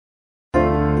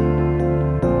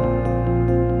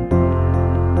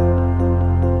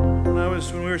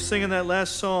singing that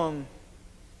last song,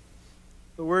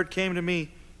 the word came to me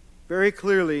very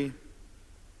clearly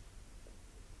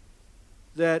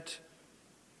that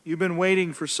you've been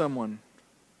waiting for someone.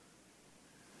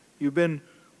 You've been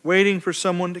waiting for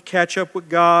someone to catch up with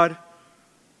God,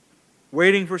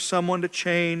 waiting for someone to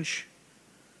change.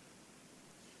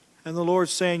 And the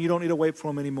Lord's saying you don't need to wait for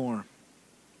Him anymore.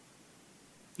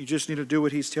 You just need to do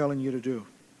what He's telling you to do.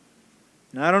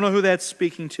 Now, I don't know who that's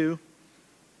speaking to,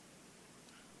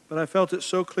 but I felt it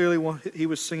so clearly when he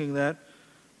was singing that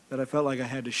I felt like I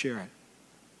had to share it.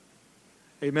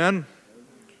 Amen?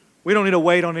 We don't need to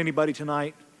wait on anybody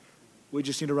tonight. We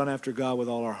just need to run after God with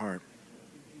all our heart.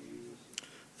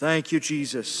 Thank you,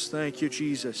 Jesus. Thank you,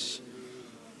 Jesus.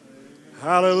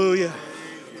 Hallelujah.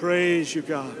 Praise you,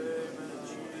 God.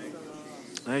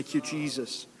 Thank you,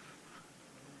 Jesus.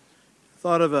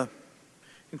 Thought of an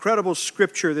incredible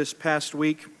scripture this past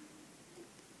week.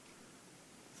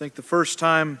 I think the first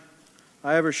time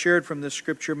I ever shared from this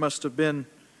scripture must have been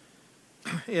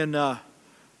in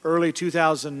early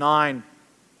 2009.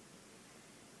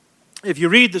 If you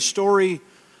read the story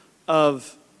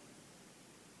of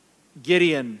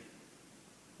Gideon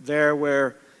there,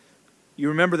 where you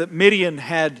remember that Midian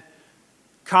had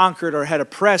conquered or had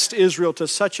oppressed Israel to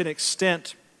such an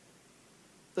extent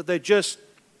that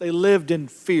they lived in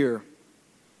fear.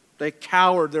 They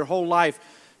cowered their whole life.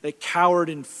 They cowered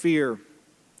in fear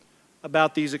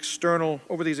about these external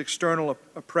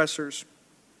oppressors.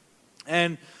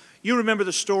 And you remember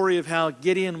the story of how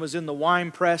Gideon was in the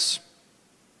wine press,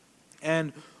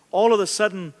 and all of a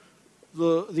sudden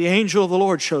the angel of the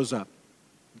Lord shows up.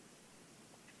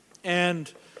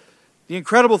 And the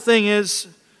incredible thing is,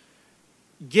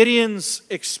 Gideon's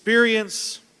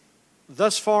experience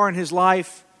thus far in his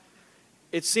life,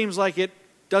 it seems like it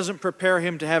doesn't prepare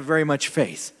him to have very much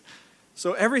faith.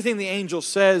 So everything the angel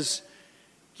says,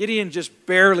 Gideon just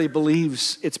barely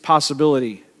believes its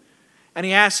possibility. And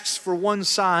he asks for one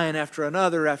sign after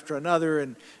another,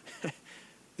 and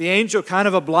the angel kind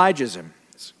of obliges him.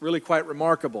 It's really quite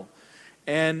remarkable.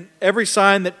 And every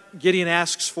sign that Gideon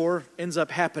asks for ends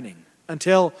up happening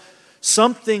until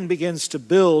something begins to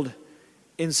build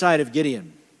inside of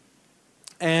Gideon.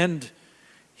 And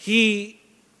he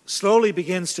slowly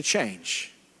begins to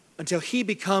change until he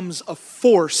becomes a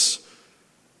force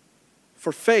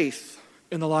for faith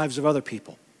in the lives of other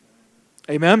people.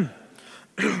 Amen?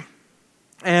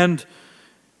 And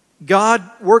God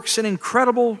works an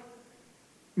incredible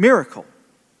miracle.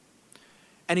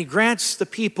 And He grants the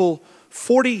people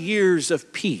 40 years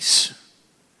of peace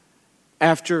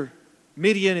after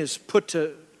Midian is put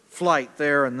to flight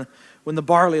there and when the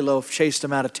barley loaf chased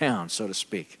them out of town, so to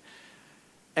speak.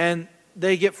 And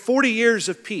they get 40 years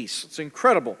of peace. It's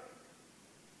incredible.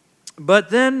 But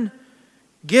then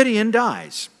Gideon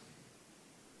dies.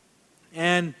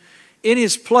 And in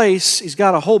his place, he's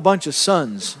got a whole bunch of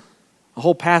sons, a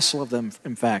whole passel of them,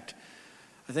 in fact.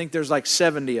 I think there's like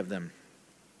 70 of them.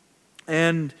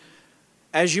 And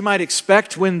as you might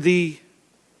expect, when the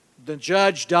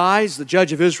judge dies, the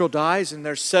judge of Israel dies, and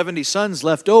there's 70 sons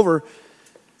left over,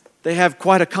 they have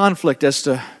quite a conflict as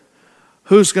to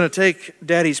who's going to take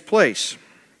daddy's place.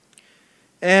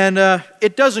 And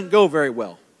it doesn't go very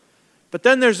well. But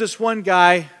then there's this one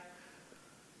guy,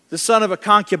 the son of a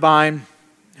concubine,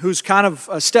 who's kind of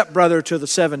a stepbrother to the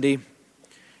 70.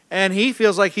 And he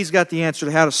feels like he's got the answer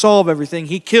to how to solve everything.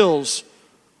 He kills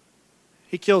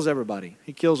everybody.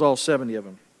 He kills all 70 of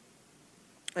them.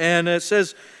 And it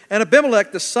says, and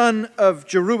Abimelech, the son of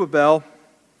Jerubbaal,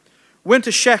 went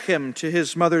to Shechem to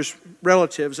his mother's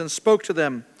relatives and spoke to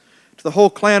them, to the whole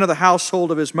clan of the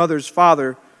household of his mother's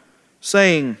father,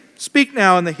 saying, speak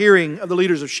now in the hearing of the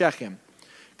leaders of Shechem.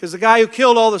 Because the guy who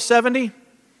killed all the 70, and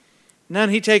then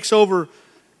he takes over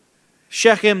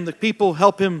Shechem, the people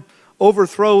help him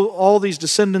overthrow all these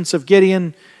descendants of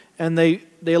Gideon, and they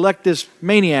elect this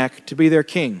maniac to be their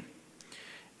king.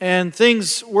 And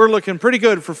things were looking pretty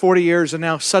good for 40 years, and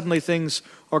now suddenly things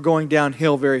are going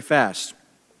downhill very fast.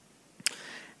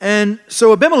 And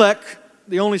so Abimelech,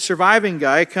 the only surviving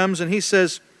guy, comes and he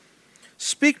says,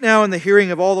 speak now in the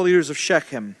hearing of all the leaders of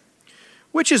Shechem.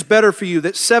 Which is better for you,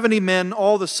 that 70 men,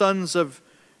 all the sons of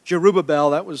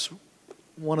Jerubbaal, that was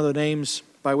one of the names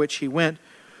by which he went,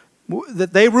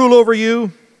 that they rule over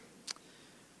you,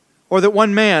 or that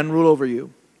one man rule over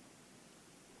you?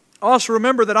 Also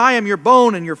remember that I am your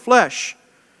bone and your flesh.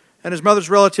 And his mother's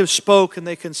relatives spoke, and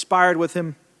they conspired with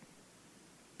him.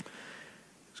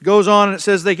 It goes on, and it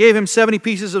says, they gave him 70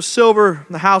 pieces of silver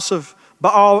in the house of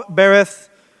Baal-berith,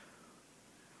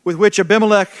 with which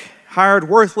Abimelech hired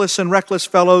worthless and reckless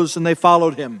fellows, and they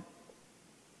followed him.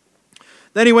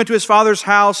 Then he went to his father's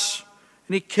house,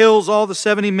 And he kills all the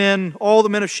 70 men, all the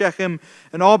men of Shechem,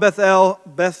 and all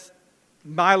Beth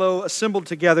Milo assembled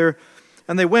together.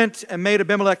 And they went and made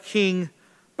Abimelech king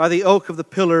by the oak of the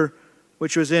pillar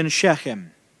which was in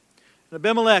Shechem. And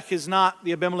Abimelech is not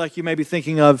the Abimelech you may be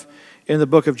thinking of in the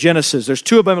book of Genesis. There's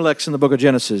two Abimelechs in the book of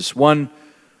Genesis. One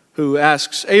who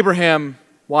asks Abraham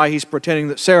why he's pretending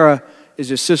that Sarah is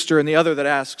his sister, and the other that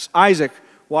asks Isaac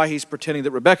why he's pretending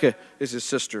that Rebekah is his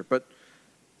sister. But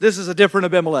this is a different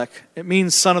Abimelech. It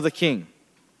means son of the king.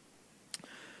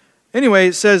 Anyway,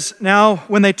 it says, now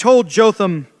when they told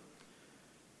Jotham,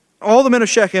 all the men of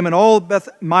Shechem and all Beth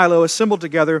Milo assembled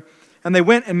together, and they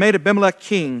went and made Abimelech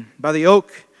king by the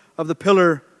oak of the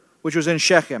pillar which was in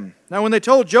Shechem. Now when they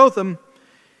told Jotham,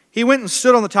 he went and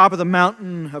stood on the top of the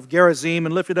mountain of Gerizim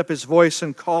and lifted up his voice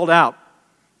and called out.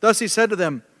 Thus he said to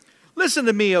them, listen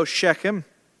to me, O Shechem,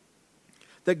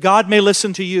 that God may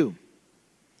listen to you.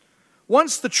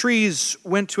 Once the trees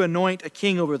went to anoint a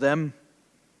king over them,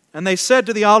 and they said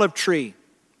to the olive tree,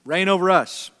 reign over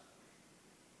us.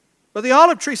 But the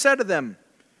olive tree said to them,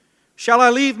 shall I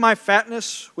leave my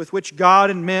fatness with which God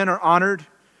and men are honored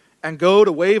and go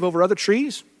to wave over other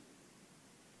trees?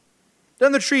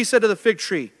 Then the tree said to the fig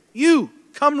tree, you,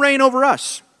 come reign over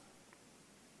us.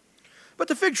 But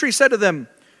the fig tree said to them,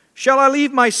 shall I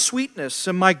leave my sweetness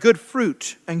and my good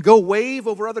fruit and go wave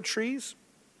over other trees?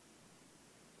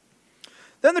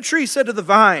 Then the tree said to the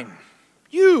vine,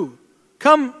 you,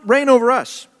 come reign over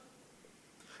us.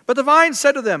 But the vine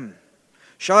said to them,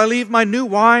 shall I leave my new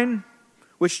wine,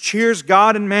 which cheers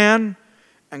God and man,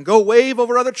 and go wave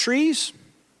over other trees?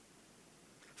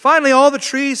 Finally, all the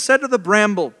trees said to the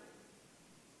bramble,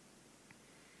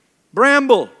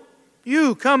 bramble,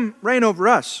 you, come reign over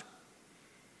us.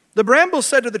 The bramble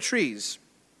said to the trees,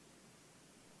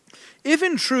 if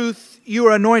in truth you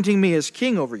are anointing me as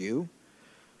king over you,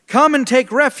 come and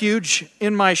take refuge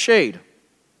in my shade.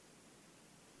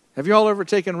 Have you all ever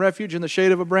taken refuge in the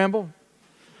shade of a bramble?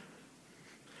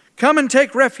 Come and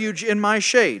take refuge in my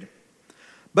shade.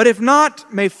 But if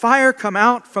not, may fire come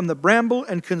out from the bramble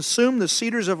and consume the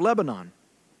cedars of Lebanon.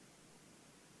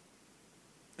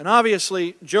 And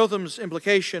obviously, Jotham's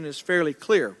implication is fairly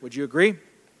clear. Would you agree?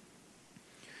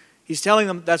 He's telling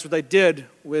them that's what they did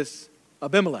with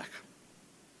Abimelech.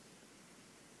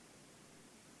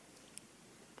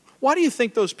 Why do you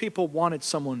think those people wanted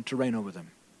someone to reign over them?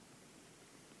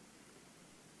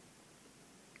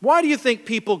 Why do you think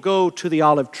people go to the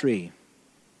olive tree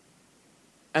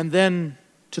and then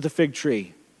to the fig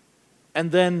tree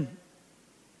and then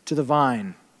to the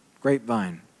vine,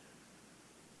 grapevine?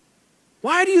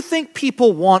 Why do you think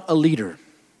people want a leader?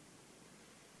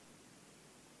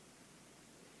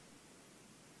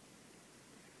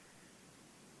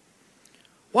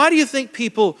 Why do you think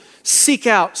people seek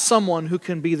out someone who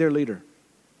can be their leader?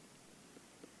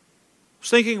 I was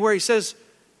thinking where he says,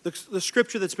 the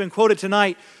scripture that's been quoted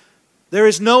tonight, there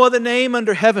is no other name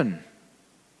under heaven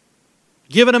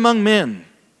given among men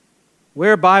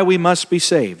whereby we must be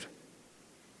saved.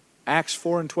 Acts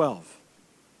 4:12.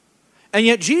 And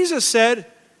yet Jesus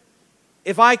said,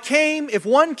 if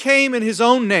one came in his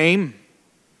own name,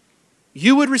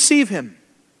 you would receive him.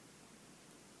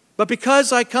 But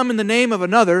because I come in the name of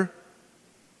another,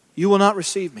 you will not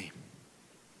receive me.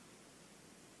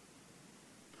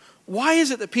 Why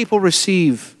is it that people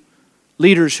receive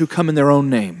leaders who come in their own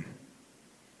name?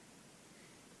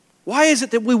 Why is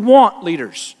it that we want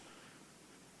leaders?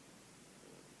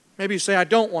 Maybe you say, I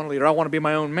don't want a leader, I want to be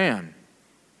my own man.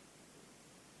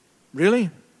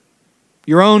 Really?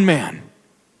 Your own man.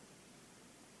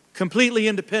 Completely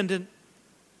independent.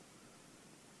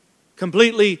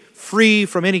 Completely free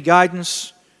from any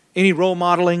guidance, any role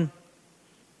modeling.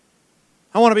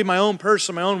 I want to be my own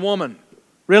person, my own woman.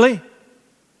 Really?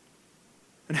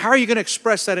 And how are you going to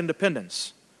express that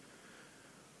independence?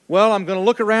 Well, I'm going to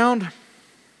look around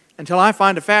until I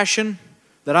find a fashion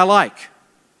that I like.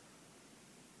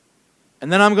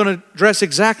 And then I'm going to dress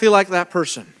exactly like that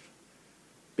person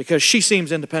because she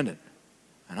seems independent.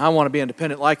 And I want to be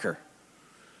independent like her.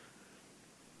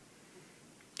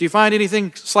 Do you find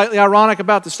anything slightly ironic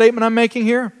about the statement I'm making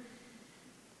here?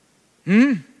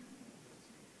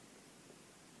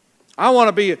 I want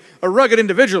to be a rugged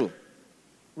individual.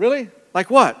 Really?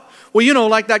 Like what? Well,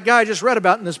 like that guy I just read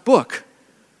about in this book.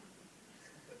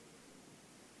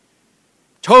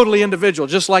 Totally individual,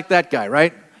 just like that guy,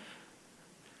 right?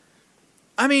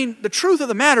 I mean, the truth of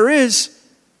the matter is,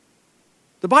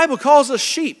 the Bible calls us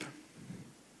sheep.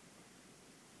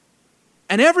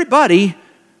 And everybody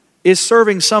is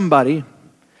serving somebody,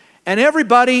 and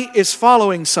everybody is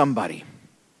following somebody.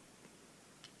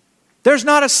 There's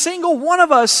not a single one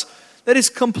of us that is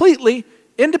completely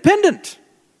independent.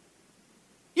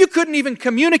 You couldn't even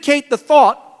communicate the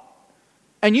thought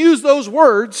and use those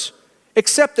words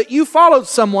except that you followed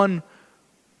someone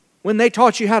when they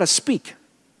taught you how to speak.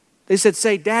 They said,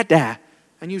 say dada,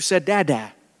 and you said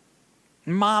dada.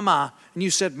 Mama, and you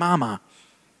said mama.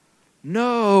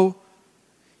 No,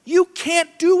 you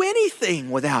can't do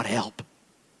anything without help.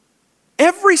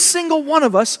 Every single one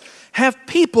of us have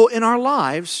people in our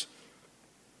lives,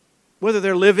 whether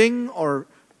they're living or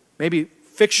maybe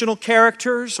fictional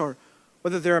characters, or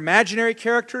whether they're imaginary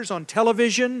characters on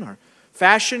television, or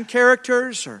fashion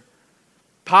characters, or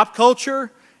pop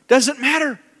culture, doesn't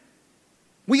matter.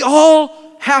 We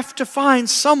all have to find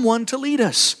someone to lead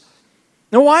us.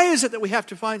 Now, why is it that we have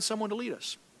to find someone to lead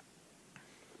us?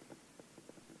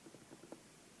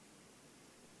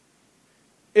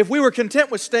 If we were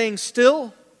content with staying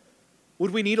still,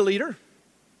 would we need a leader?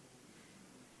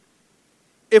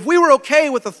 If we were okay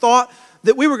with the thought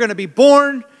that we were going to be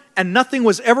born and nothing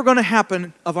was ever going to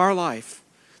happen of our life,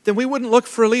 then we wouldn't look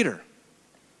for a leader.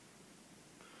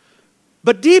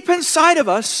 But deep inside of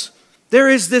us, there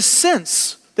is this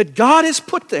sense that God has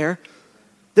put there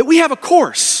that we have a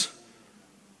course,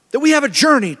 that we have a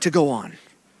journey to go on,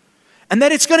 and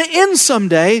that it's going to end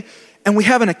someday and we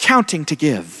have an accounting to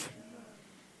give.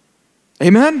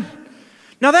 Amen?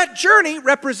 Now that journey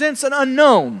represents an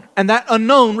unknown, and that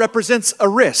unknown represents a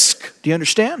risk. Do you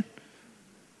understand?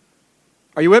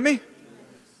 Are you with me?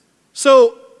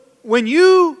 So when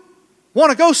you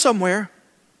want to go somewhere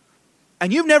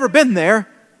and you've never been there,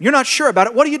 you're not sure about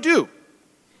it, what do?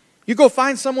 You go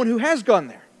find someone who has gone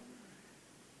there.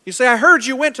 You say, I heard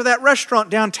you went to that restaurant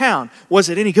downtown. Was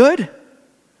it any good?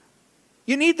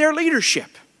 You need their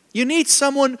leadership. You need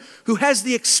someone who has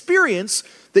the experience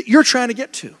that you're trying to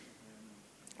get to.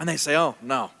 And they say, oh,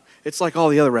 no, it's like all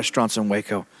the other restaurants in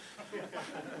Waco.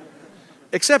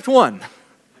 Except one.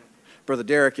 Brother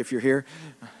Derek, if you're here.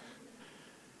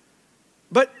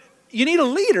 But you need a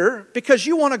leader because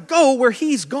you want to go where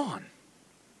he's gone.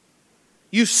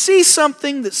 You see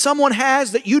something that someone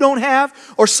has that you don't have,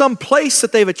 or some place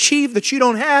that they've achieved that you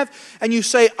don't have, and you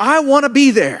say, I want to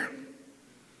be there.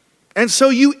 And so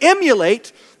you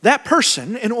emulate that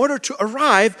person in order to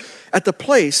arrive at the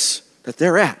place that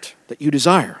they're at, that you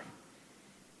desire.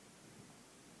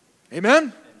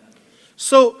 Amen?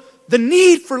 So the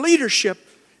need for leadership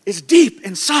is deep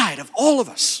inside of all of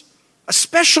us,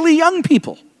 especially young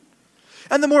people.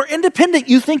 And the more independent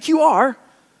you think you are,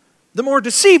 the more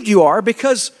deceived you are,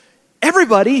 because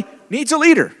everybody needs a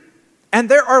leader. And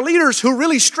there are leaders who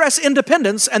really stress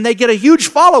independence, and they get a huge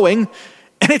following.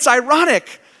 And it's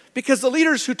ironic, because the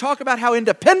leaders who talk about how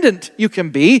independent you can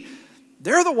be,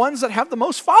 they're the ones that have the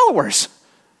most followers.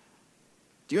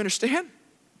 Do you understand?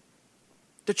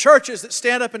 The churches that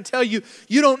stand up and tell you,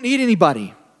 you don't need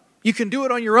anybody, you can do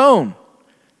it on your own,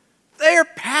 they're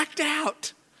packed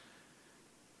out.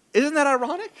 Isn't that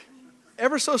ironic?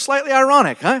 Ever so slightly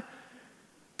ironic, huh?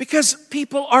 Because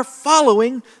people are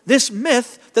following this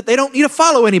myth that they don't need to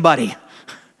follow anybody.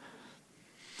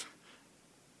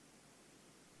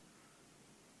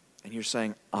 And you're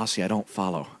saying, Asi, I don't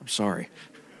follow. I'm sorry.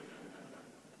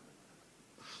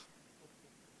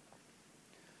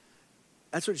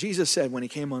 That's what Jesus said when he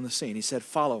came on the scene. He said,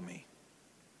 follow me.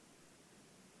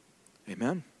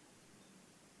 Amen?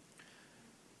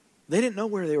 They didn't know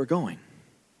where they were going,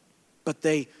 but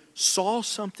they saw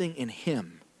something in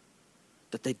him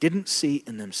that they didn't see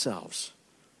in themselves,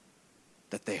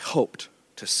 that they hoped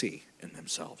to see in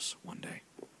themselves one day.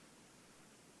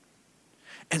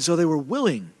 And so they were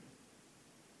willing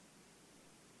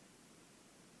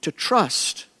to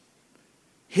trust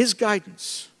his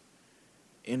guidance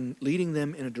in leading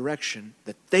them in a direction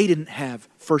that they didn't have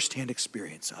firsthand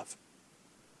experience of.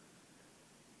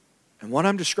 And what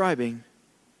I'm describing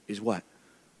is what?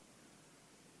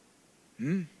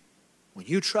 When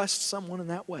you trust someone in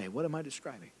that way, what am I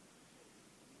describing?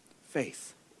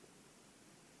 Faith.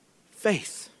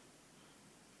 Faith.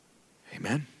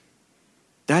 Amen?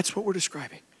 That's what we're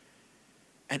describing.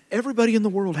 And everybody in the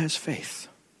world has faith.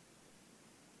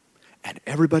 And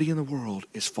everybody in the world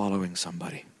is following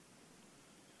somebody.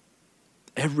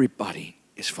 Everybody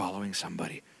is following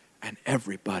somebody. And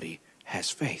everybody has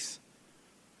faith.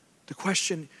 The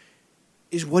question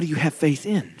is, what do you have faith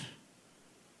in?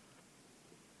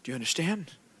 Do you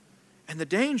understand? And the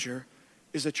danger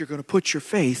is that you're going to put your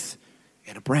faith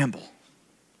in a bramble.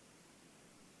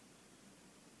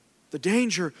 The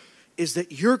danger is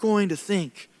that you're going to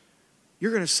think,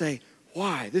 you're going to say,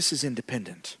 why? This is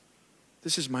independent.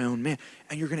 This is my own man.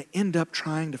 And you're going to end up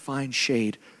trying to find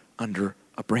shade under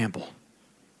a bramble.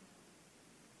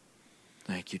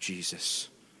 Thank you, Jesus.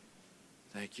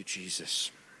 Thank you,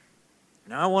 Jesus.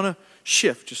 Now I want to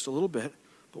shift just a little bit.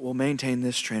 But we'll maintain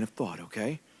this train of thought,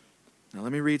 okay? Now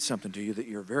let me read something to you that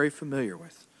you're very familiar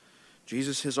with.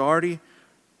 Jesus has already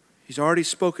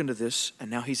spoken to this, and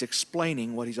now he's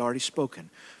explaining what he's already spoken.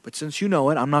 But since you know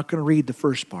it, I'm not going to read the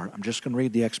first part. I'm just going to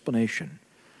read the explanation.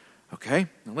 Okay?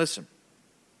 Now listen.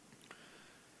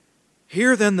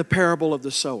 Hear then the parable of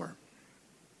the sower.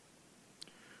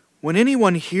 When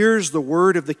anyone hears the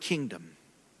word of the kingdom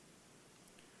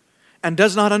and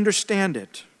does not understand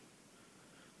it,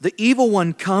 the evil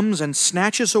one comes and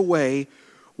snatches away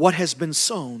what has been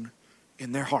sown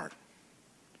in their heart.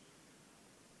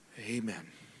 Amen.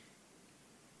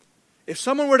 If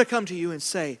someone were to come to you and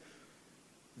say,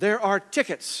 there are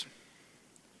tickets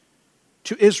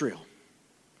to Israel,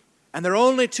 and they're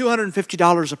only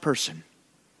 $250 a person,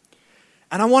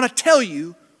 and I want to tell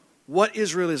you what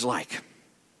Israel is like,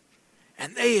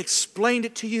 and they explained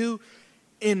it to you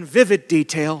in vivid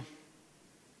detail,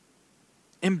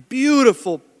 in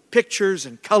beautiful pictures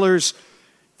and colors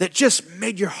that just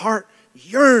made your heart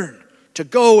yearn to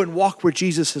go and walk where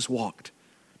Jesus has walked,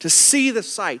 to see the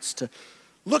sights, to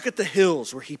look at the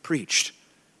hills where he preached,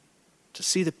 to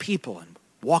see the people and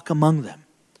walk among them.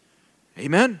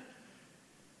 Amen?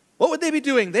 What would they be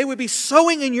doing? They would be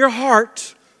sowing in your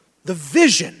heart the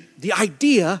vision, the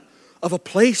idea of a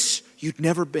place you'd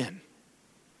never been.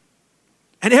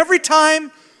 And every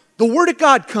time the Word of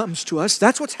God comes to us,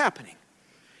 that's what's happening.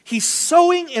 He's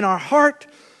sowing in our heart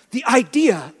the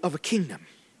idea of a kingdom.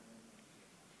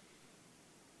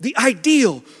 The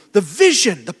ideal, the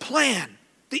vision, the plan,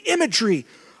 the imagery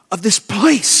of this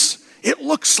place. It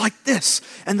looks like this,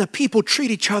 and the people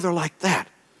treat each other like that.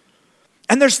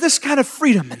 And there's this kind of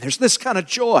freedom, and there's this kind of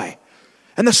joy.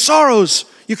 And the sorrows,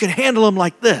 you can handle them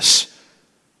like this.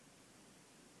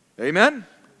 Amen?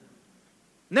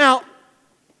 Now,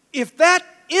 if that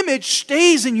image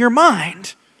stays in your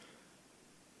mind,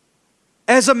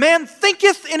 as a man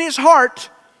thinketh in his heart,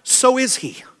 so is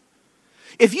he.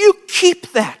 If you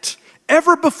keep that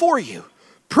ever before you,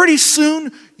 pretty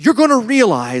soon you're going to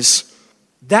realize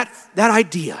that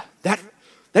idea,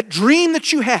 that dream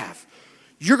that you have,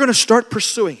 you're going to start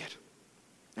pursuing it.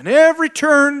 And every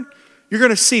turn, you're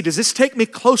going to see, does this take me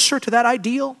closer to that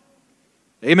ideal?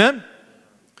 Amen?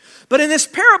 But in this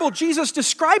parable, Jesus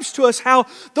describes to us how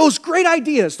those great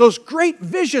ideas, those great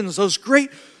visions, those great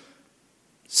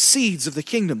seeds of the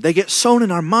kingdom, they get sown in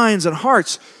our minds and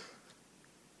hearts.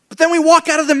 But then we walk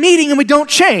out of the meeting and we don't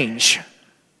change.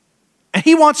 And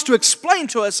he wants to explain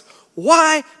to us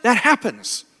why that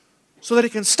happens so that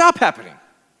it can stop happening.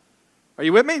 Are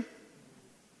you with me?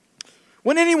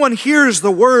 When anyone hears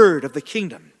the word of the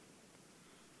kingdom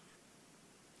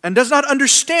and does not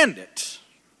understand it,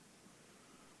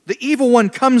 the evil one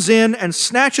comes in and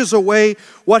snatches away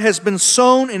what has been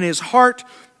sown in his heart.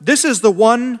 This is the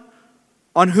one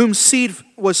on whom seed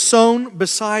was sown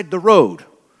beside the road.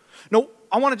 Now,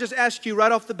 I want to just ask you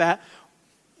right off the bat,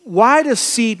 why does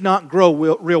seed not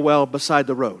grow real well beside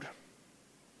the road?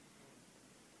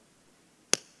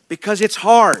 Because it's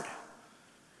hard.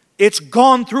 It's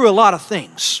gone through a lot of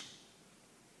things.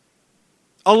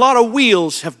 A lot of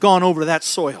wheels have gone over that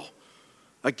soil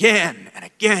again and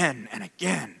again and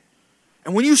again.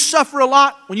 And when you suffer a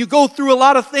lot, when you go through a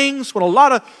lot of things, when a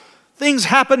lot of things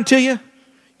happen to you,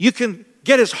 you can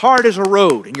get as hard as a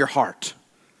road in your heart.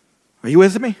 Are you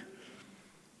with me?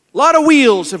 A lot of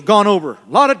wheels have gone over. A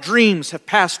lot of dreams have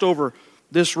passed over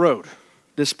this road,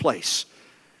 this place.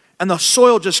 And the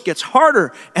soil just gets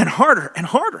harder and harder and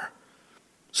harder,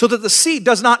 so that the seed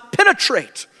does not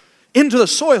penetrate into the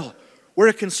soil where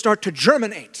it can start to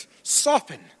germinate,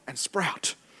 soften, and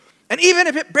sprout. And even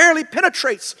if it barely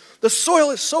penetrates, the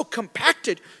soil is so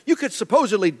compacted, you could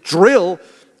supposedly drill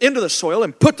into the soil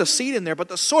and put the seed in there, but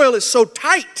the soil is so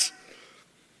tight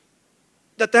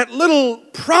that that little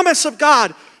promise of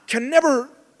God can never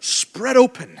spread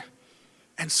open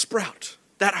and sprout.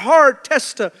 That hard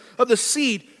testa of the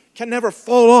seed can never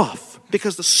fall off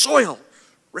because the soil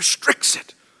restricts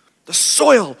it. The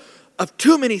soil of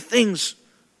too many things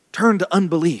turned to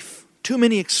unbelief, too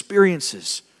many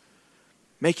experiences,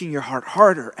 making your heart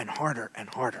harder and harder and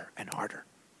harder and harder.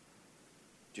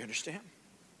 Do you understand?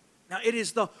 Now, it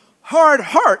is the hard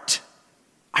heart,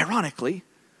 ironically,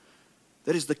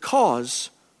 that is the cause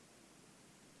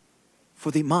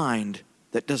for the mind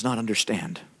that does not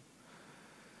understand.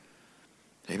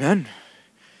 Amen?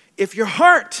 If your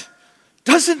heart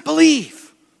doesn't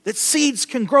believe that seeds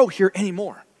can grow here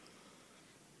anymore,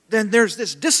 then there's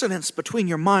this dissonance between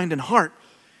your mind and heart,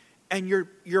 and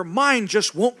your mind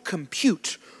just won't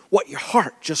compute what your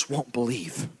heart just won't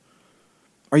believe.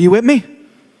 Are you with me?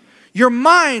 Your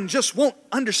mind just won't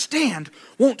understand,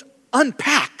 won't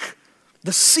unpack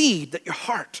the seed that your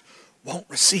heart won't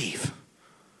receive.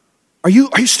 Are you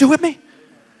still with me?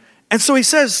 And so he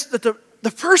says that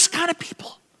the first kind of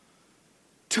people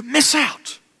to miss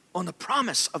out on the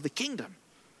promise of the kingdom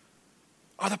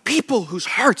are the people whose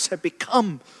hearts have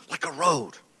become like a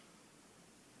road,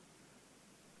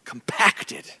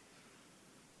 compacted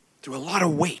through a lot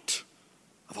of weight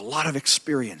of a lot of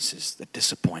experiences that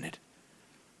disappointed.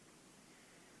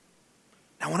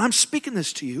 Now, when I'm speaking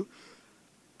this to you,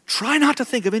 try not to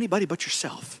think of anybody but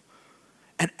yourself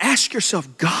and ask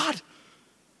yourself, God,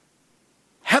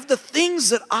 have the things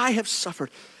that I have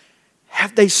suffered,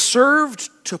 have they served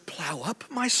to plow up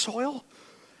my soil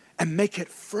and make it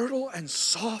fertile and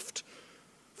soft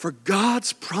for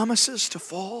God's promises to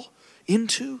fall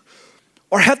into?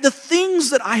 Or have the things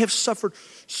that I have suffered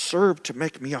served to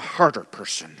make me a harder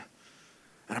person,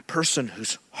 and a person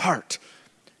whose heart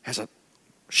has a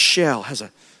shell, has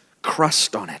a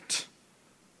crust on it?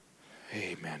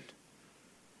 Amen.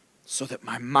 So that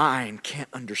my mind can't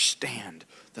understand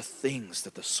the things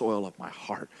that the soil of my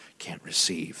heart can't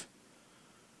receive.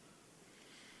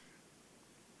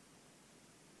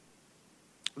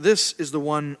 This is the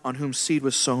one on whom seed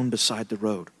was sown beside the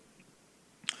road.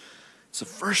 It's the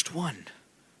first one.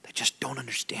 They just don't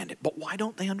understand it. But why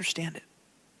don't they understand it?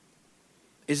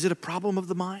 Is it a problem of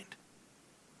the mind?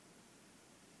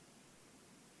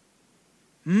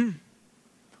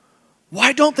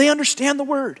 Why don't they understand the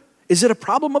word? Is it a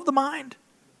problem of the mind?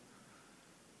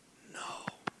 No.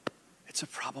 It's a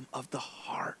problem of the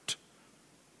heart.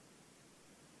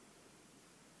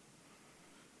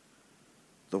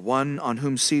 The one on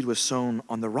whom seed was sown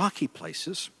on the rocky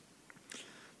places,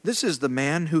 this is the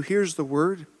man who hears the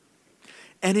word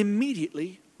and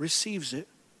immediately receives it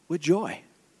with joy.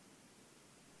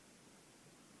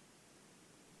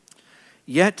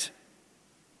 Yet,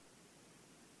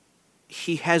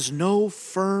 he has no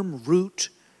firm root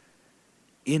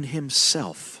in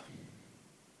himself.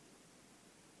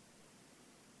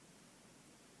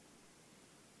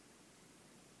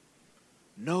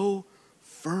 No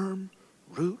firm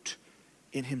root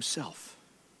in himself.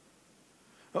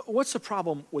 What's the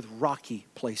problem with rocky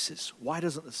places? Why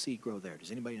doesn't the seed grow there?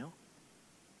 Does anybody know?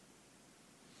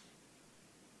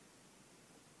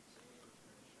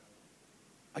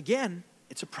 Again,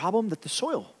 it's a problem that the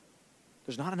soil,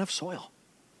 there's not enough soil.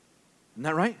 Isn't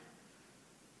that right?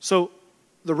 So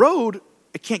the road,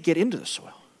 it can't get into the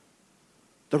soil.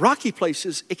 The rocky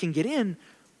places, it can get in,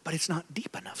 but it's not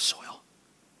deep enough soil.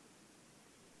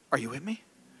 Are you with me?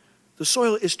 The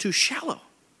soil is too shallow.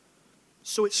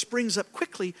 So it springs up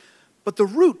quickly, but the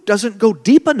root doesn't go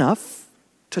deep enough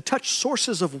to touch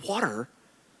sources of water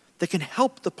that can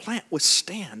help the plant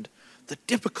withstand the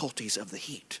difficulties of the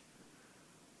heat.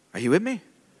 Are you with me?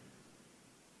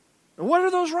 And what are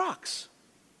those rocks?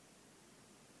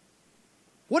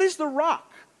 What is the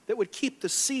rock that would keep the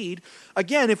seed?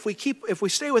 Again, if we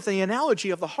stay with the analogy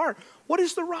of the heart, what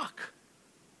is the rock?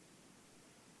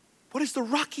 What is the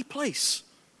rocky place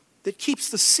that keeps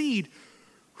the seed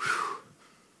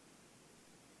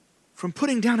from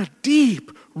putting down a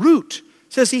deep root?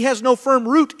 It says he has no firm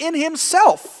root in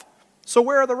himself. So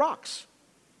where are the rocks?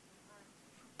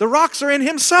 The rocks are in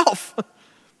himself.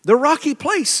 The rocky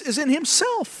place is in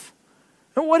himself.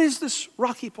 And what is this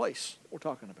rocky place we're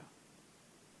talking about?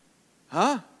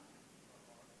 Huh?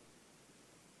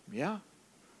 Yeah.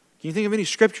 Can you think of any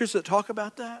scriptures that talk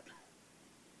about that?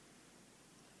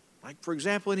 Like, for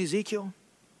example, in Ezekiel.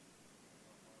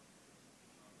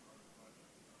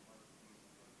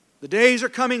 The days are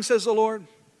coming, says the Lord,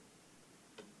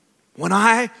 when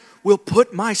I will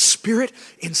put my spirit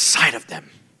inside of them.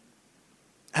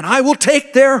 And I will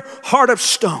take their heart of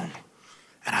stone,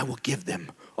 and I will give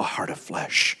them a heart of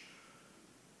flesh.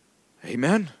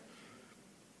 Amen.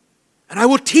 And I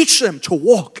will teach them to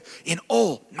walk in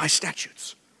all my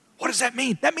statutes. What does that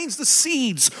mean? That means the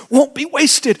seeds won't be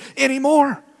wasted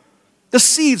anymore. The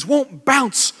seeds won't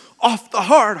bounce off the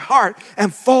hard heart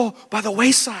and fall by the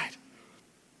wayside.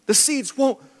 The seeds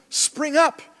won't spring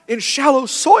up in shallow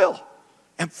soil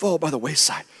and fall by the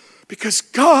wayside. Because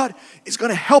God is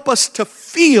going to help us to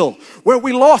feel where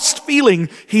we lost feeling.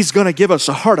 He's going to give us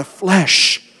a heart of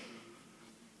flesh.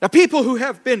 Now, people who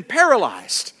have been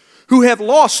paralyzed, who have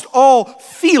lost all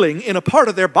feeling in a part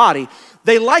of their body,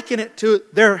 they liken it to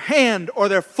their hand or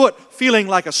their foot feeling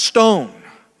like a stone.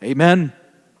 Amen.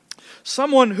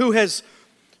 Someone who has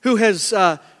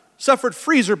suffered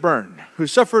freezer burn, who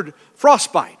suffered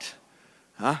frostbite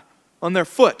on their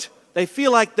foot, they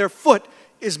feel like their foot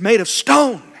is made of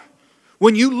stone.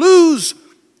 When you lose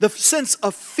the sense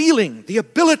of feeling, the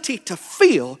ability to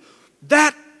feel,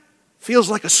 that feels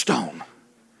like a stone.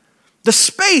 The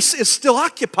space is still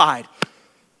occupied,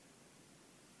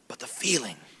 but the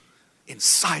feeling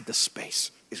inside the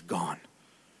space is gone.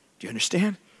 Do you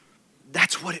understand?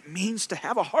 That's what it means to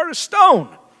have a heart of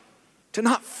stone. To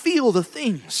not feel the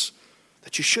things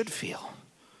that you should feel.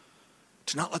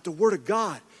 To not let the Word of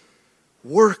God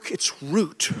work its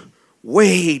root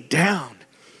way down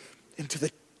into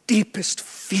the deepest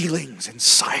feelings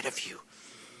inside of you.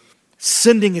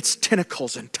 Sending its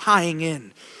tentacles and tying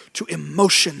in to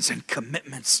emotions and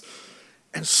commitments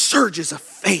and surges of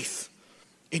faith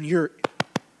in your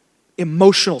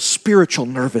emotional, spiritual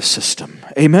nervous system.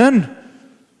 Amen?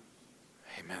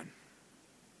 Amen.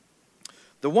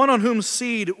 The one on whom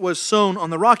seed was sown on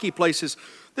the rocky places,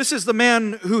 this is the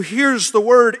man who hears the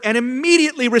word and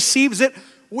immediately receives it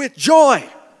with joy.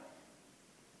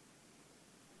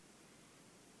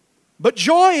 But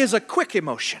joy is a quick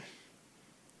emotion,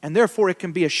 and therefore it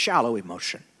can be a shallow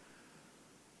emotion.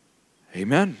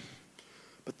 Amen.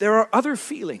 But there are other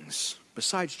feelings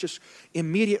besides just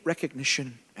immediate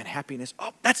recognition and happiness.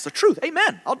 Oh, that's the truth.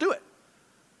 Amen. I'll do it.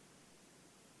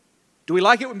 Do we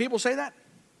like it when people say that?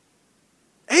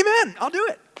 Amen. I'll do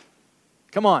it.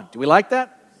 Come on. Do we like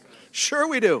that? Sure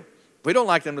we do. We don't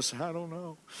like them to say, I don't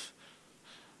know.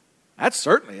 That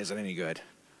certainly isn't any good.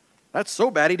 That's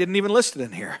so bad he didn't even list it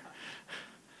in here.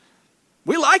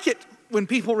 We like it when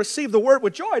people receive the word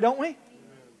with joy, don't we?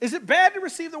 Is it bad to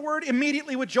receive the word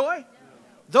immediately with joy?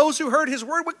 Those who heard his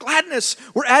word with gladness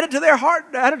were added to their heart,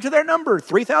 added to their number.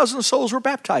 3,000 souls were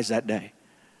baptized that day.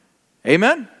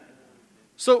 Amen?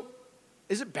 So,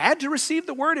 is it bad to receive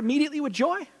the word immediately with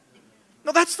joy?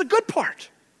 No, that's the good part.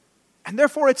 And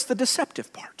therefore, it's the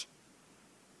deceptive part.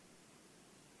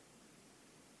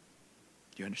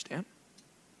 Do you understand?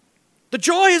 The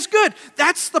joy is good.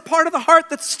 That's the part of the heart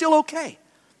that's still okay.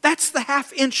 That's the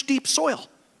half-inch deep soil.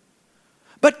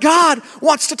 But God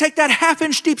wants to take that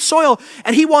half-inch deep soil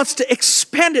and He wants to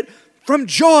expand it from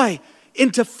joy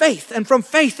into faith, and from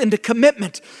faith into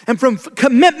commitment, and from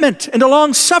commitment into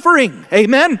long-suffering.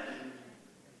 Amen?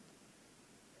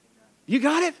 You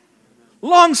got it?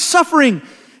 Long-suffering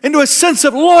into a sense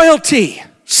of loyalty,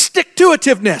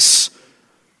 stick-to-itiveness.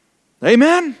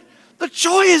 Amen? The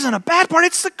joy isn't a bad part,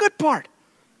 it's the good part.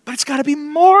 But it's got to be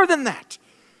more than that.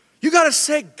 You got to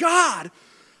say, God,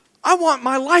 I want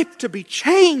my life to be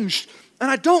changed. And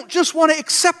I don't just want to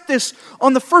accept this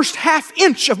on the first half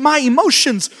inch of my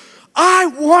emotions. I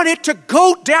want it to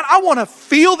go down. I want to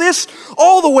feel this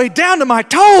all the way down to my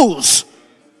toes.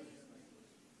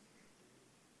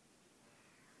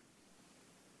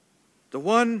 The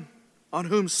one on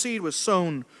whom seed was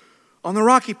sown on the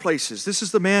rocky places. This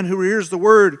is the man who hears the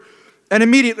word and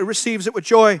immediately receives it with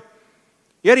joy.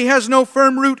 Yet he has no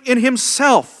firm root in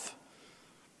himself,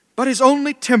 but is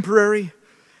only temporary.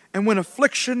 And when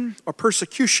affliction or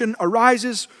persecution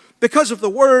arises because of the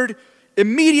word,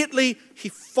 immediately he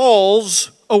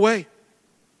falls away.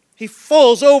 He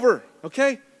falls over,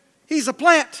 okay? He's a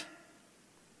plant.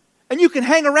 And you can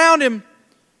hang around him,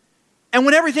 and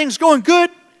when everything's going good,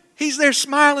 he's there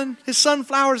smiling, his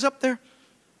sunflower's up there.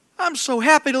 I'm so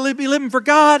happy to be living for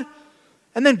God.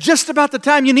 And then just about the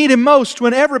time you need him most,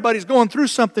 when everybody's going through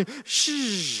something,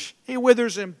 he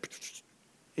withers and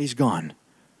he's gone.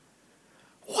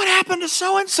 What happened to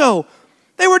so-and-so?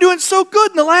 They were doing so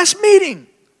good in the last meeting.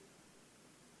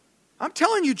 I'm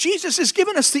telling you, Jesus has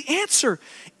given us the answer.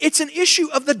 It's an issue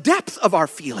of the depth of our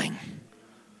feeling.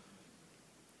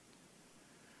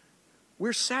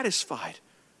 We're satisfied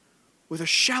with a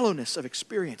shallowness of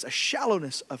experience, a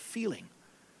shallowness of feeling.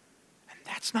 And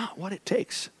that's not what it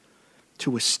takes to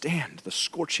withstand the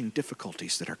scorching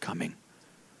difficulties that are coming.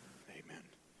 Amen.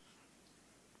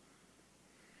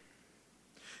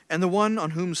 And the one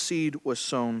on whom seed was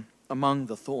sown among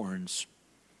the thorns.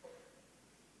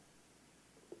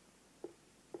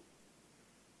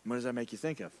 What does that make you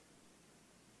think of?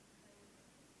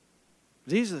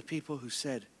 These are the people who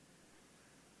said,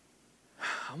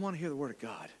 I want to hear the word of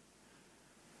God,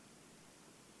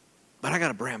 but I got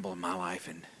a bramble in my life,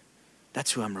 and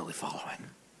that's who I'm really following.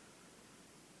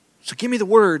 So give me the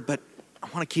word, but I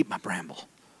want to keep my bramble.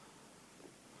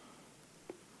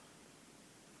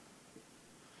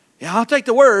 Yeah, I'll take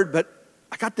the word, but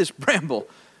I got this bramble.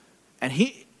 And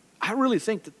I really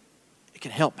think that it can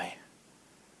help me.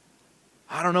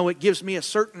 I don't know, it gives me a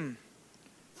certain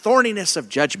thorniness of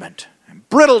judgment and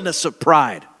brittleness of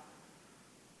pride,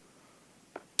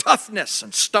 toughness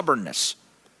and stubbornness.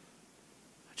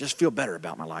 I just feel better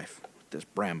about my life with this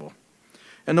bramble.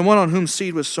 And the one on whom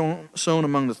seed was sown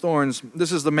among the thorns,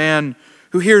 this is the man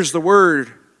who hears the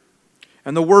word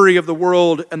and the worry of the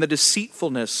world and the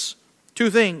deceitfulness, two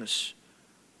things,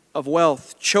 of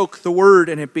wealth choke the word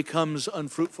and it becomes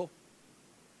unfruitful.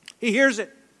 He hears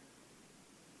it.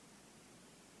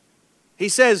 He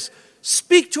says,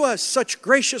 speak to us such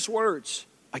gracious words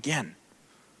again.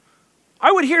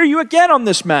 I would hear you again on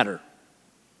this matter.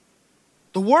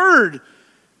 The word,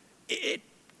 it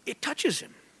touches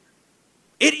him.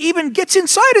 It even gets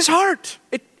inside his heart.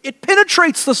 It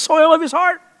penetrates the soil of his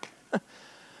heart.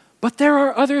 But there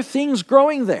are other things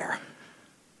growing there.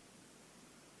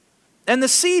 And the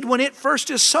seed, when it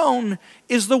first is sown,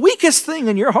 is the weakest thing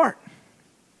in your heart.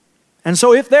 And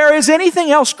so if there is anything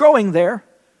else growing there,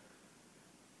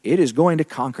 it is going to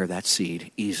conquer that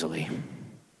seed easily.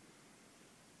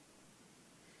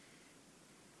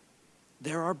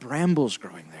 There are brambles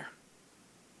growing there.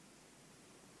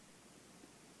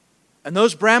 And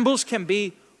those brambles can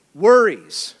be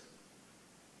worries.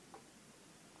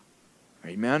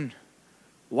 Amen.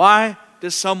 Why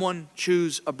does someone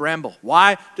choose a bramble?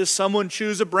 Why does someone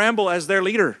choose a bramble as their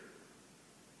leader?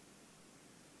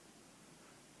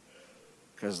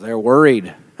 Because they're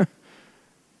worried.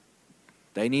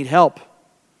 They need help.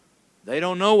 They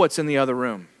don't know what's in the other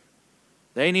room.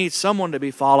 They need someone to be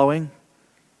following.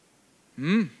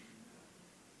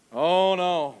 Oh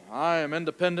no, I am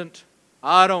independent.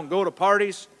 I don't go to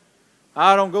parties.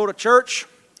 I don't go to church.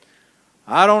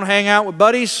 I don't hang out with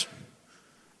buddies.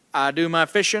 I do my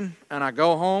fishing and I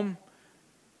go home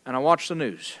and I watch the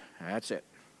news. That's it.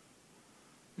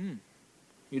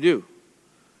 You do.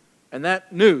 And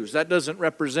that news, that doesn't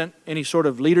represent any sort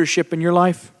of leadership in your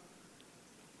life.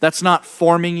 That's not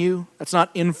forming you. That's not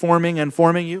informing and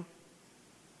forming you.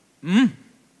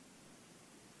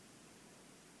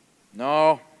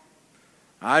 No.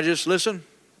 I just listen,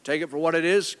 take it for what it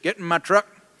is, get in my truck,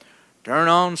 turn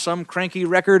on some cranky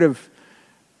record of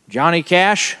Johnny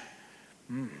Cash.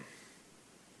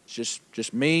 It's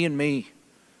just me and me.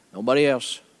 Nobody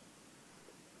else.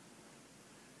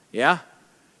 Yeah,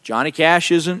 Johnny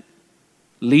Cash isn't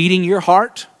leading your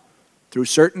heart through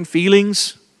certain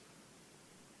feelings,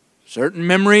 certain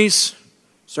memories,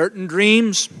 certain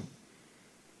dreams.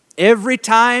 Every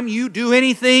time you do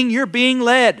anything, you're being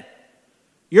led.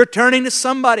 You're turning to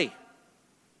somebody.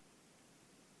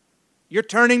 You're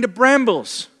turning to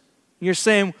brambles. You're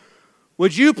saying,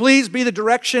 would you please be the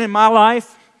direction in my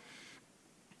life?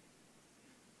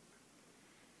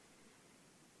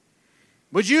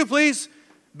 Would you please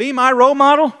be my role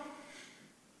model?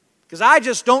 Because I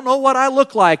just don't know what I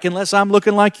look like unless I'm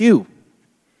looking like you.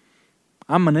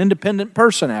 I'm an independent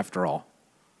person after all.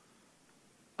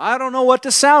 I don't know what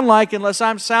to sound like unless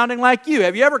I'm sounding like you.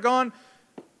 Have you ever gone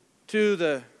to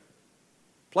the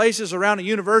places around a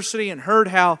university and heard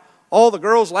how all the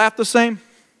girls laugh the same?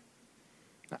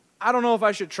 I don't know if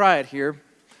I should try it here.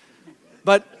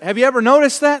 But have you ever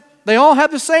noticed that? They all have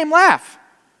the same laugh.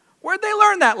 Where'd they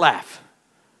learn that laugh?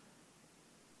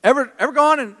 Ever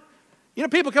gone and,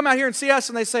 people come out here and see us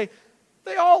and they say,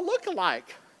 they all look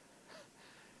alike.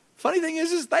 Funny thing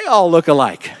is they all look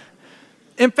alike.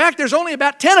 In fact, there's only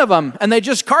about 10 of them and they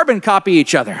just carbon copy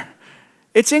each other.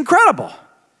 It's incredible.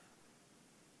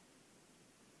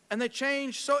 And the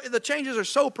changes are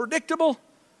so predictable.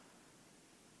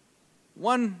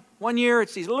 One year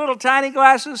it's these little tiny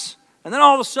glasses, and then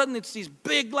all of a sudden it's these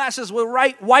big glasses with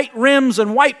white rims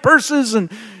and white purses,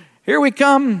 and here we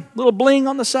come, little bling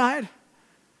on the side.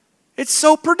 It's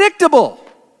so predictable.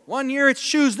 One year it's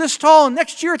shoes this tall, and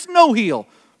next year it's no heel.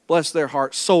 Bless their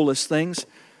hearts, soulless things.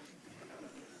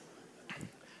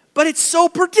 But it's so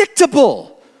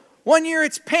predictable. One year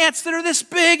it's pants that are this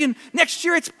big, and next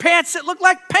year it's pants that look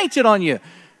like painted on you.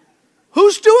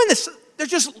 Who's doing this? They're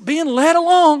just being led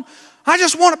along. I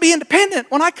just want to be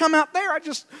independent. When I come out there, I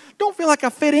just don't feel like I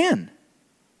fit in.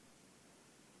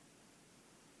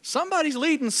 Somebody's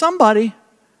leading somebody.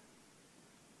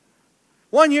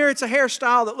 One year it's a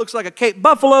hairstyle that looks like a Cape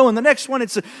Buffalo, and the next one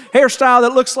it's a hairstyle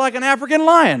that looks like an African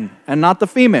lion, and not the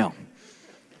female.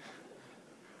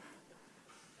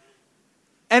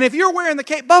 And if you're wearing the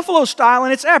Cape Buffalo style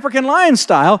and it's African lion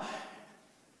style,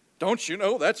 don't you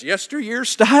know that's yesteryear's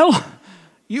style?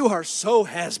 You are so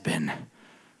has-been.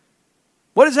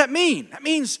 What does that mean? That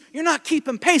means you're not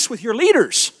keeping pace with your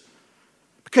leaders,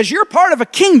 because you're part of a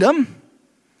kingdom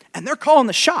and they're calling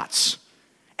the shots,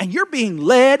 and you're being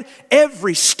led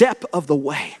every step of the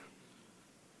way.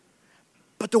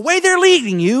 But the way they're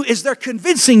leading you is they're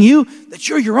convincing you that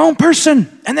you're your own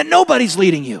person and that nobody's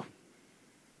leading you.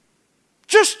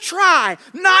 Just try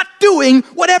not doing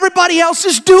what everybody else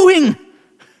is doing.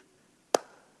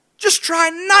 Just try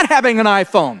not having an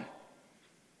iPhone.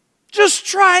 Just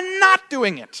try not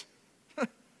doing it.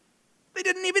 They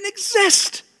didn't even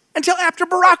exist until after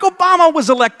Barack Obama was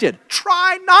elected.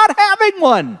 Try not having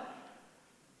one.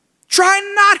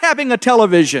 Try not having a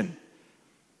television.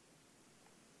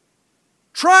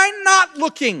 Try not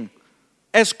looking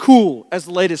as cool as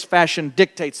the latest fashion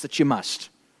dictates that you must.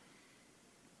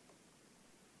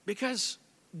 Because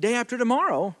day after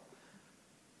tomorrow,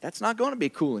 that's not going to be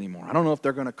cool anymore. I don't know if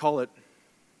they're going to call it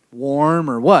warm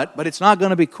or what, but it's not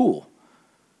going to be cool.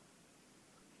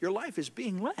 Your life is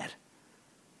being led.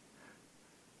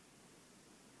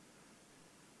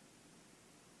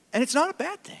 And it's not a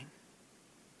bad thing.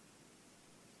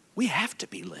 We have to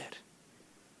be led.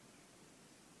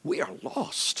 We are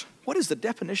lost. What is the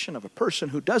definition of a person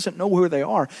who doesn't know where they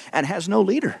are and has no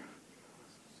leader?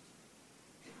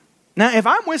 Now, if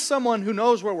I'm with someone who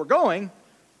knows where we're going,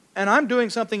 and I'm doing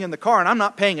something in the car and I'm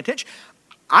not paying attention,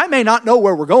 I may not know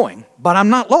where we're going, but I'm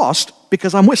not lost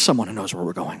because I'm with someone who knows where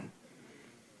we're going.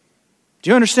 Do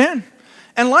you understand?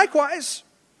 And likewise,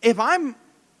 if I'm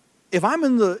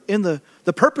in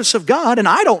the purpose of God and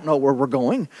I don't know where we're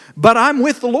going, but I'm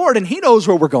with the Lord and He knows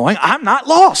where we're going, I'm not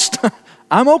lost.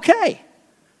 I'm okay.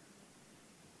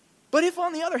 But if,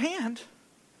 on the other hand,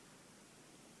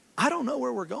 I don't know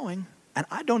where we're going and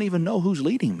I don't even know who's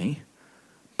leading me,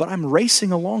 but I'm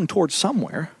racing along towards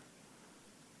somewhere,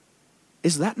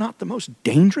 is that not the most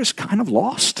dangerous kind of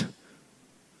lost?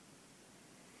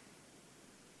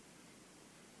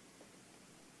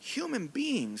 Human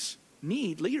beings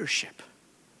need leadership.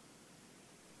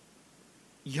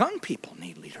 Young people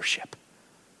need leadership.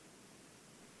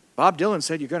 Bob Dylan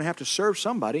said you're going to have to serve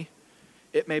somebody.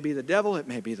 It may be the devil, it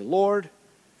may be the Lord.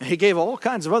 And he gave all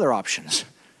kinds of other options.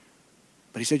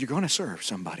 But he said you're going to serve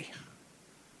somebody.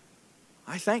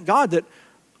 I thank God that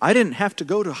I didn't have to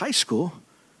go to high school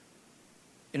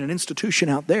in an institution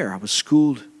out there. I was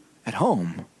schooled at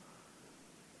home.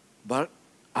 But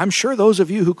I'm sure those of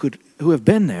you who have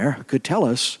been there could tell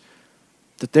us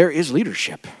that there is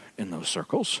leadership in those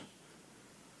circles.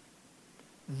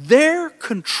 Their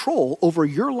control over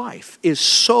your life is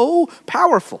so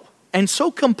powerful and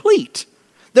so complete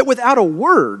that without a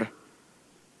word,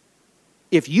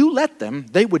 if you let them,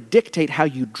 they would dictate how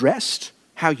you dressed,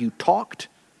 how you talked,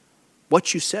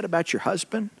 what you said about your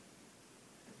husband.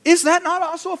 Is that not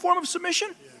also a form of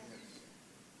submission?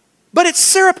 But it's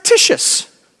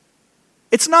surreptitious.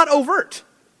 It's not overt.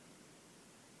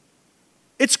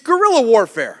 It's guerrilla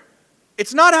warfare.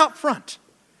 It's not out front.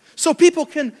 So people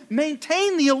can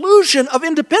maintain the illusion of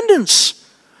independence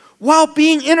while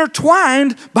being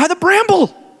intertwined by the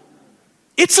bramble.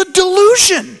 It's a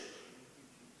delusion.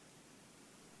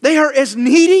 They are as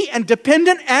needy and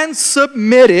dependent and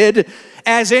submitted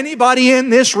as anybody in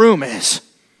this room is.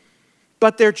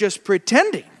 But they're just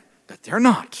pretending that they're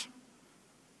not.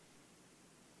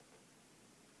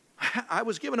 I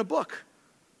was given a book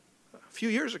a few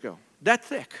years ago, that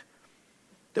thick,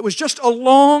 that was just a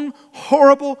long,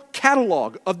 horrible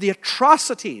catalog of the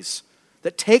atrocities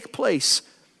that take place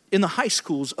in the high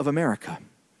schools of America.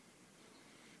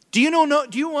 Do you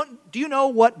know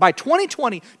what, by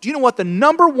 2020, do you know what the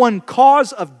number one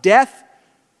cause of death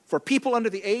for people under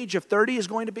the age of 30 is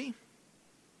going to be?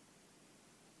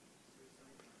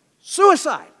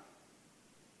 Suicide.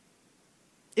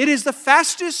 It is the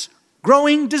fastest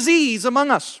growing disease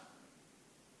among us.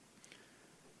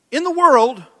 In the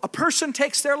world, a person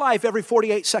takes their life every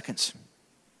 48 seconds.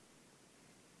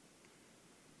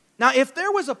 Now, if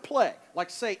there was a plague, like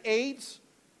say AIDS,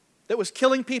 that was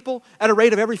killing people at a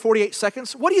rate of every 48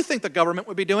 seconds, what do you think the government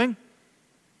would be doing?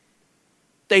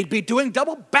 They'd be doing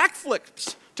double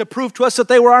backflips to prove to us that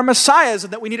they were our messiahs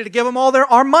and that we needed to give them all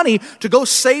our money to go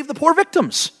save the poor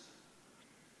victims.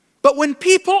 But when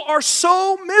people are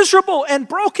so miserable and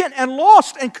broken and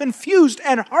lost and confused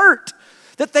and hurt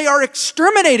that they are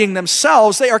exterminating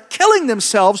themselves, they are killing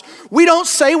themselves, we don't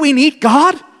say we need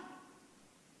God.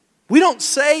 We don't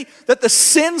say that the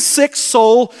sin-sick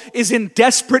soul is in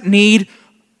desperate need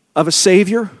of a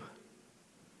Savior.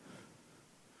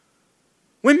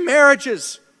 When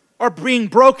marriages are being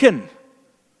broken,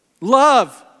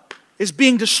 love is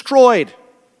being destroyed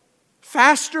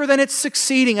faster than it's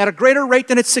succeeding, at a greater rate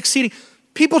than it's succeeding,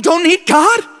 people don't need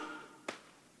God.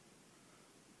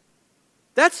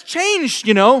 That's changed,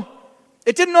 you know.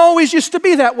 It didn't always used to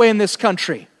be that way in this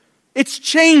country. It's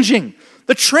changing.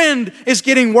 The trend is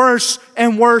getting worse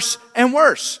and worse and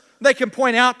worse. They can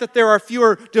point out that there are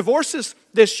fewer divorces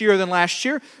this year than last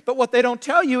year, but what they don't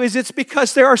tell you is it's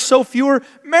because there are so fewer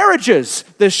marriages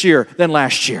this year than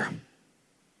last year.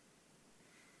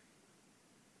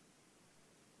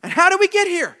 And how did we get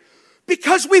here?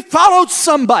 Because we followed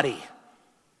somebody.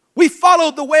 We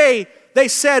followed the way they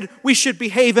said we should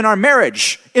behave in our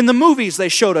marriage. In the movies, they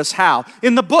showed us how.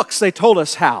 In the books, they told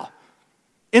us how.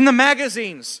 In the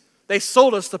magazines, they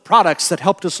sold us the products that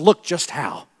helped us look just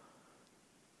how.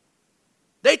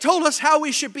 They told us how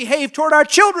we should behave toward our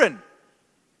children.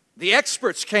 The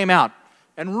experts came out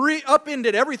and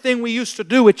upended everything we used to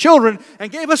do with children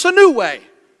and gave us a new way.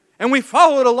 And we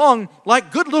followed along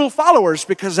like good little followers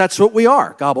because that's what we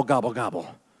are. Gobble, gobble,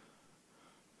 gobble.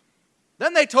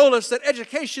 Then they told us that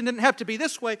education didn't have to be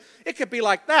this way. It could be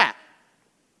like that.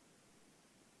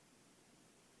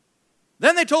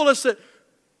 Then they told us that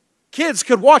kids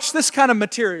could watch this kind of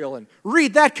material and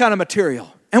read that kind of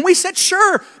material. And we said,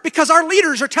 sure, because our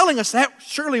leaders are telling us that.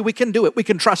 Surely we can do it. We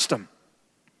can trust them.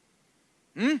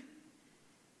 And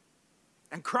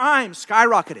crime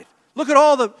skyrocketed. Look at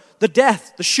all the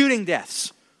death, the shooting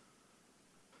deaths.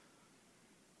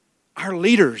 Our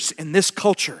leaders in this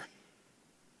culture,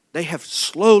 they have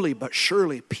slowly but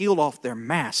surely peeled off their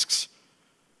masks,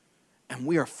 and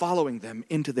we are following them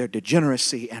into their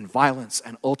degeneracy and violence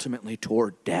and ultimately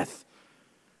toward death.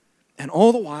 And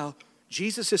all the while,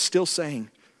 Jesus is still saying,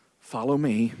 follow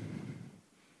me,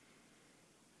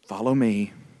 follow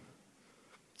me,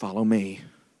 follow me.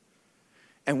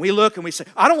 And we look and we say,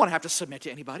 I don't want to have to submit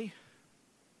to anybody.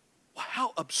 Well,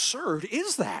 how absurd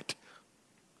is that?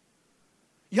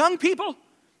 Young people,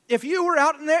 if you were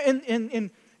out in there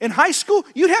in high school,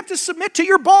 you'd have to submit to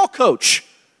your ball coach.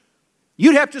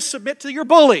 You'd have to submit to your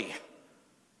bully.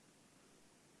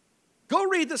 Go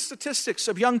read the statistics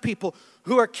of young people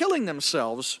who are killing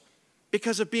themselves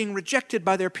because of being rejected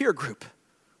by their peer group,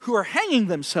 who are hanging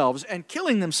themselves and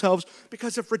killing themselves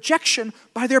because of rejection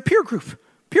by their peer group.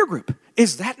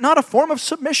 Is that not a form of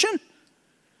submission?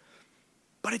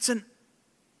 But it's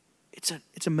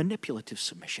a manipulative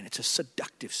submission. It's a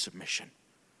seductive submission.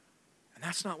 And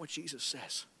that's not what Jesus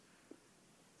says.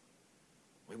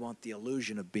 We want the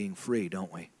illusion of being free,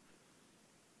 don't we?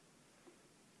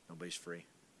 Nobody's free.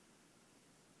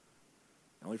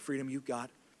 The only freedom you've got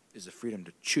is the freedom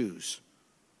to choose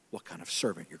what kind of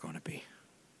servant you're going to be.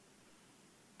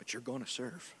 But you're going to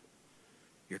serve.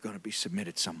 You're going to be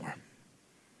submitted somewhere.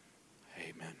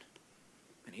 Amen.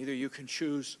 And either you can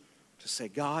choose to say,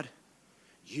 God,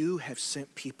 you have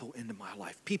sent people into my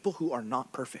life, people who are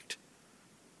not perfect,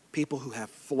 people who have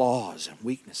flaws and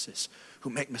weaknesses, who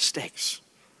make mistakes.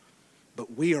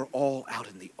 But we are all out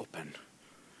in the open.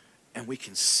 And we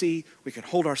can see, we can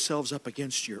hold ourselves up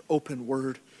against your open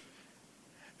word.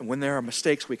 And when there are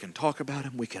mistakes, we can talk about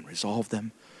them, we can resolve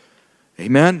them.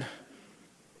 Amen?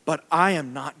 But I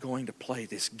am not going to play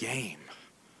this game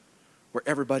where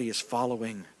everybody is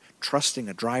following, trusting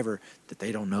a driver that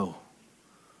they don't know.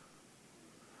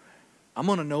 I'm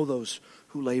going to know those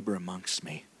who labor amongst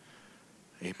me.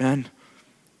 Amen?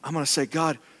 I'm going to say,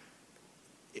 God,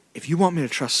 if you want me to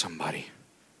trust somebody,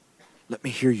 let me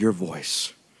hear your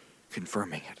voice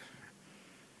confirming it.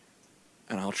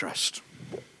 And I'll trust.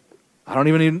 I don't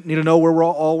even need to know where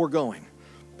we're going,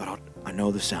 but I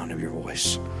know the sound of your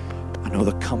voice. I know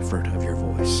the comfort of your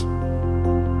voice.